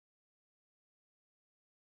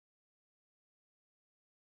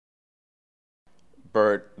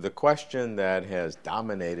Bert, the question that has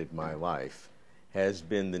dominated my life has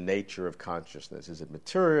been the nature of consciousness. Is it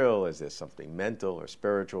material? Is there something mental or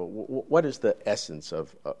spiritual? What is the essence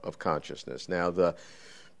of consciousness? Now, the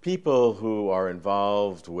people who are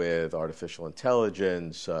involved with artificial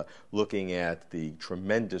intelligence, looking at the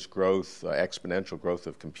tremendous growth, exponential growth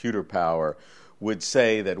of computer power, would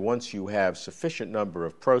say that once you have sufficient number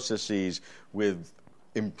of processes with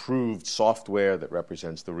improved software that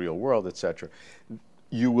represents the real world, etc.,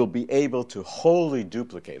 you will be able to wholly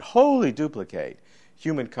duplicate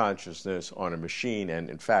human consciousness on a machine, and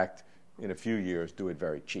in fact, in a few years, do it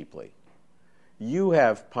very cheaply. You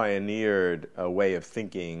have pioneered a way of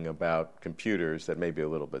thinking about computers that may be a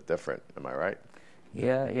little bit different. Am I right?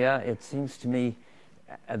 Yeah. It seems to me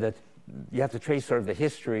that you have to trace sort of the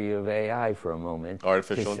history of AI for a moment.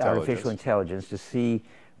 Artificial intelligence, to see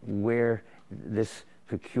where this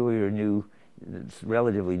peculiar new,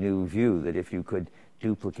 relatively new view that if you could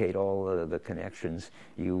duplicate all of the connections,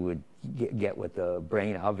 you would get what the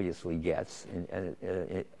brain obviously gets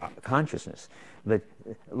in consciousness. But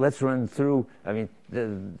let's run through. I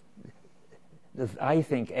mean, I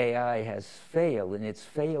think AI has failed, and it's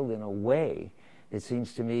failed in a way, it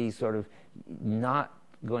seems to me, sort of not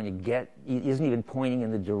going to get, isn't even pointing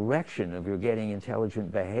in the direction of you're getting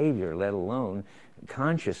intelligent behavior, let alone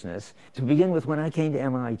consciousness. To begin with, when I came to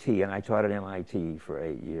MIT, and I taught at MIT for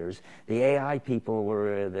 8 years, the AI people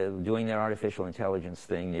were doing their artificial intelligence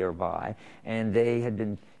thing nearby, and they had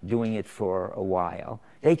been doing it for a while.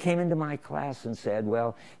 They came into my class and said,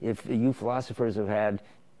 well, if you philosophers have had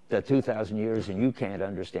 2,000 years and you can't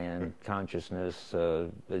understand consciousness,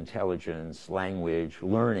 intelligence, language,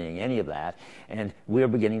 learning, any of that, and we're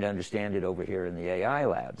beginning to understand it over here in the AI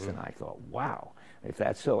labs. And I thought, wow, if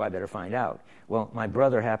that's so, I better find out. Well, my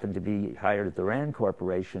brother happened to be hired at the Rand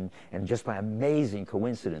Corporation, and just by amazing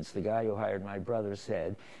coincidence, the guy who hired my brother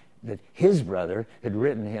said that his brother had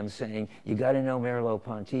written him saying, you got to know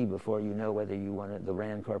Merleau-Ponty before you know whether you want the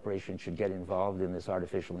Rand Corporation should get involved in this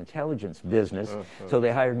artificial intelligence business. So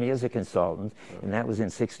they hired me as a consultant, and that was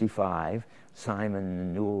in '65. Simon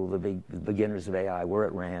and Newell, the big beginners of AI, were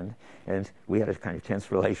at Rand, and we had a kind of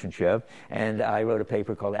tense relationship. And I wrote a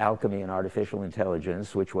paper called Alchemy and Artificial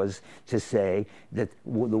Intelligence, which was to say that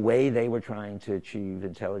the way they were trying to achieve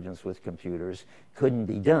intelligence with computers couldn't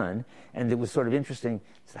be done. And it was sort of interesting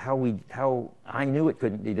how I knew it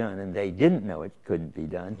couldn't be done and they didn't know it couldn't be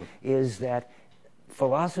done, is that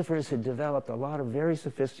philosophers had developed a lot of very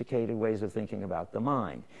sophisticated ways of thinking about the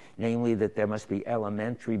mind, namely that there must be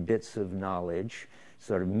elementary bits of knowledge,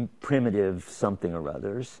 sort of primitive something or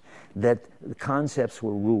others, that the concepts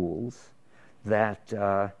were rules,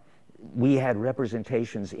 that we had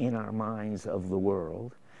representations in our minds of the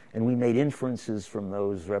world, and we made inferences from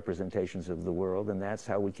those representations of the world, and that's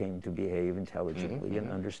how we came to behave intelligently and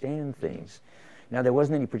understand things. Now, there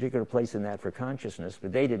wasn't any particular place in that for consciousness,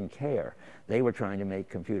 but they didn't care. They were trying to make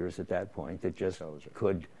computers at that point that just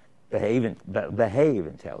could behave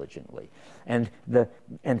intelligently. And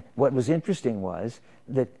what was interesting was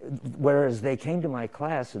that whereas they came to my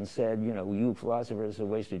class and said, you know, you philosophers have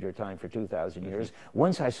wasted your time for 2,000 years,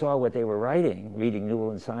 once I saw what they were writing, reading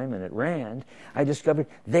Newell and Simon at Rand, I discovered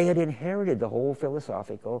they had inherited the whole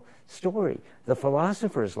philosophical story. The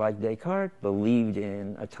philosophers like Descartes believed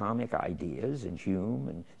in atomic ideas, and Hume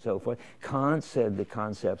and so forth. Kant said that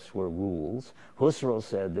concepts were rules. Husserl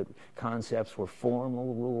said that concepts were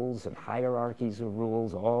formal rules and hierarchies of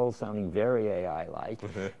rules, all sounding very AI-like.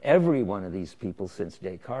 Every one of these people since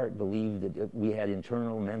Descartes believed that we had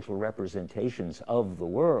internal mental representations of the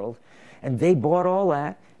world, and they bought all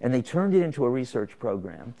that and they turned it into a research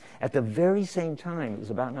program. At the very same time, it was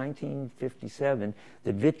about 1957,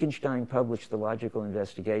 that Wittgenstein published The Logical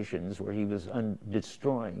Investigations, where he was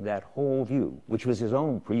destroying that whole view, which was his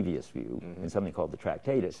own previous view in something called the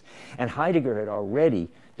Tractatus. And Heidegger had already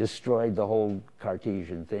destroyed the whole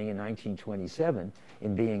Cartesian thing in 1927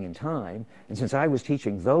 in Being and Time. And since I was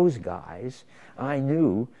teaching those guys, I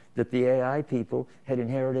knew that the AI people had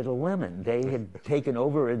inherited a lemon. They had taken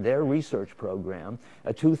over in their research program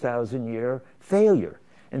a 2,000-year failure.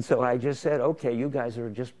 And so I just said, okay, you guys are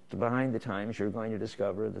just behind the times. You're going to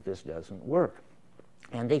discover that this doesn't work.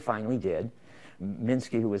 And they finally did.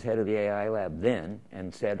 Minsky, who was head of the AI lab then,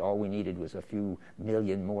 and said all we needed was a few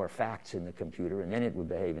million more facts in the computer, and then it would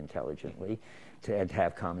behave intelligently, to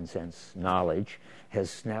have common sense knowledge,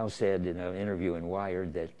 has now said in an interview in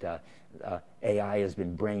Wired that AI has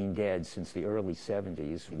been brain dead since the early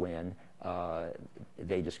 70s, when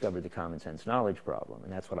they discovered the common sense knowledge problem.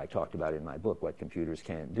 And that's what I talked about in my book, What Computers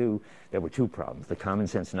Can't Do. There were two problems. The common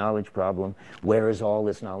sense knowledge problem, where is all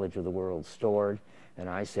this knowledge of the world stored? And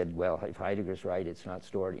I said, well, if Heidegger's right, it's not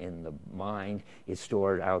stored in the mind, it's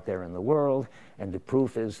stored out there in the world. And the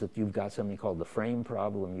proof is that you've got something called the frame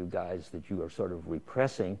problem, you guys, that you are sort of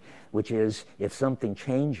repressing, which is if something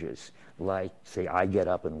changes, like, say, I get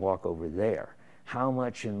up and walk over there, how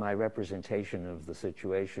much in my representation of the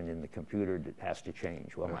situation in the computer has to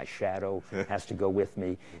change? Well, my shadow has to go with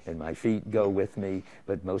me, and my feet go with me,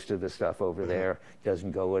 but most of the stuff over there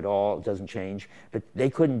doesn't go at all, doesn't change. But they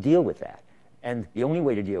couldn't deal with that. And the only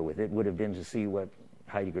way to deal with it would have been to see what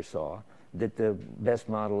Heidegger saw, that the best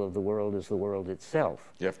model of the world is the world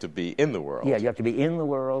itself. You have to be in the world. Yeah, you have to be in the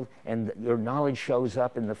world, and your knowledge shows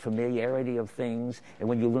up in the familiarity of things, and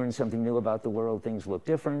when you learn something new about the world, things look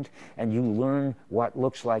different, and you learn what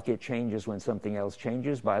looks like it changes when something else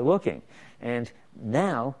changes by looking. And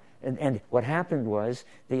now, and what happened was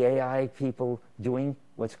the AI people doing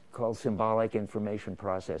what's called symbolic information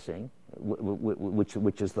processing,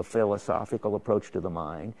 which is the philosophical approach to the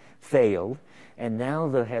mind, failed. And now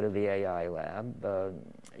the head of the AI lab,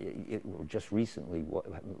 just recently,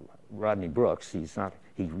 Rodney Brooks, he's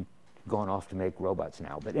gone off to make robots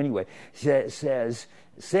now, but anyway,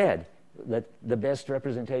 said that the best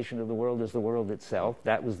representation of the world is the world itself.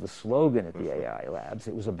 That was the slogan at the AI labs.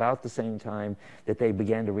 It was about the same time that they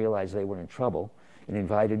began to realize they were in trouble and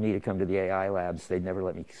invited me to come to the AI labs. They'd never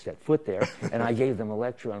let me set foot there. And I gave them a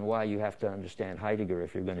lecture on why you have to understand Heidegger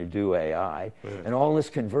if you're going to do AI. And all this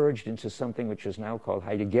converged into something which is now called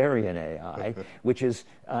Heideggerian AI, which is,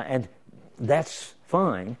 and that's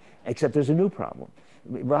fine, except there's a new problem.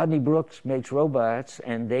 Rodney Brooks makes robots,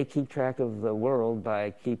 and they keep track of the world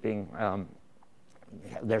by keeping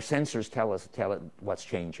their sensors tell it what's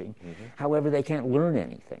changing. However, they can't learn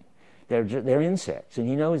anything. They're insects, and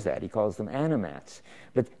he knows that. He calls them animats.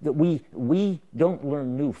 But we don't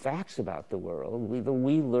learn new facts about the world. We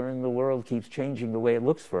learn the world keeps changing the way it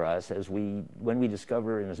looks for us when we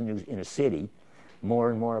discover in a city more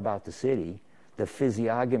and more about the city. The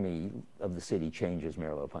physiognomy of the city changes,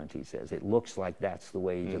 Merleau-Ponty says. It looks like that's the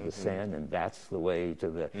way to the Seine, and that's the way to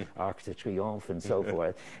the Arc de Triomphe, and so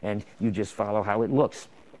forth. And you just follow how it looks.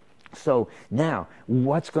 So now,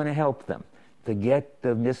 what's going to help them to get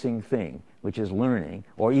the missing thing, which is learning,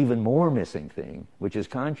 or even more missing thing, which is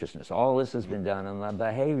consciousness? All this has been done on the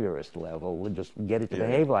behaviorist level. We'll just get it to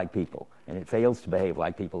behave like people, and it fails to behave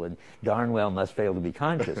like people, and darn well must fail to be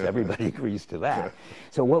conscious. Everybody agrees to that.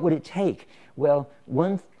 So what would it take? Well,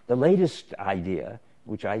 the latest idea,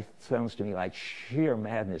 which sounds to me like sheer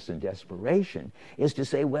madness and desperation, is to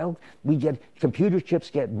say, well, computer chips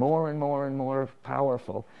get more and more and more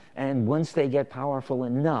powerful, and once they get powerful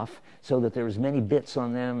enough so that there's as many bits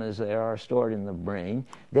on them as there are stored in the brain,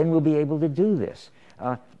 then we'll be able to do this.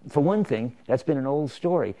 For one thing, that's been an old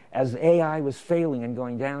story. As AI was failing and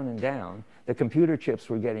going down and down, the computer chips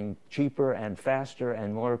were getting cheaper and faster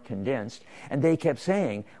and more condensed, and they kept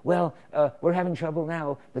saying, well, we're having trouble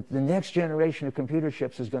now, but the next generation of computer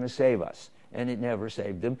chips is going to save us. And it never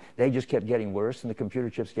saved them. They just kept getting worse, and the computer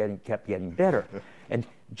chips kept getting better. And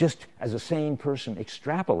just as a sane person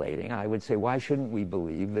extrapolating, I would say, why shouldn't we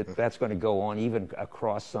believe that that's going to go on even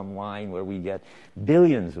across some line where we get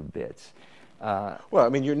billions of bits? Well, I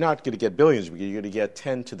mean, you're not going to get billions. You're going to get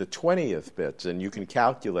 10 to the 20th bits, and you can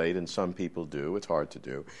calculate, and some people do. It's hard to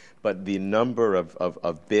do. But the number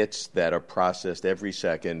of bits that are processed every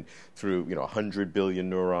second through 100 billion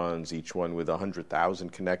neurons, each one with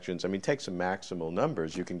 100,000 connections. I mean, take some maximal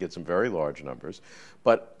numbers. You can get some very large numbers.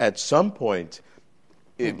 But at some point,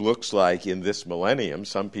 it looks like in this millennium,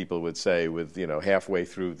 some people would say with, halfway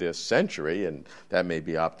through this century, and that may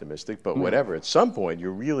be optimistic, but whatever, at some point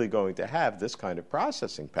you're really going to have this kind of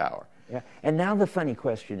processing power. Yeah, and now the funny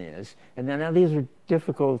question is, and now these are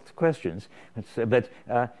difficult questions, but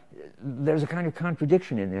there's a kind of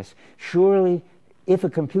contradiction in this. Surely, if a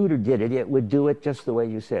computer did it, it would do it just the way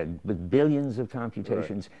you said, with billions of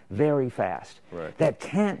computations very fast. Right. That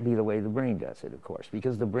can't be the way the brain does it, of course,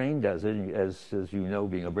 because the brain does it, as you know,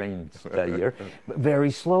 being a brain studier,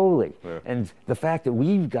 very slowly. Yeah. And the fact that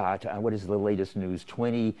we've got, what is the latest news,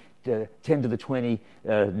 10 to the 20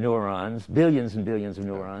 neurons, billions and billions of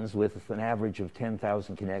neurons, with an average of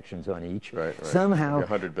 10,000 connections on each. Right. Somehow,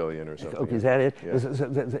 100 billion or something. Okay, is that it?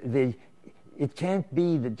 Yeah. It can't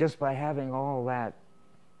be that just by having all that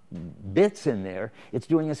bits in there, it's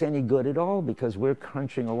doing us any good at all, because we're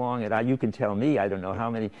crunching along at, you can tell me, I don't know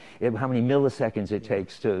how many milliseconds it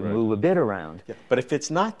takes to move a bit around. Yeah. But if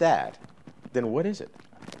it's not that, then what is it?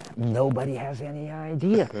 nobody has any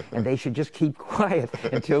idea, and they should just keep quiet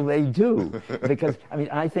until they do. Because, I mean,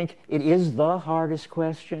 I think it is the hardest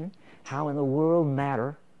question. How in the world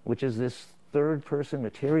matter, which is this third-person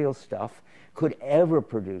material stuff, could ever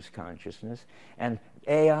produce consciousness? And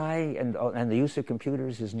AI and the use of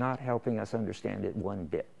computers is not helping us understand it one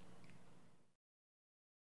bit.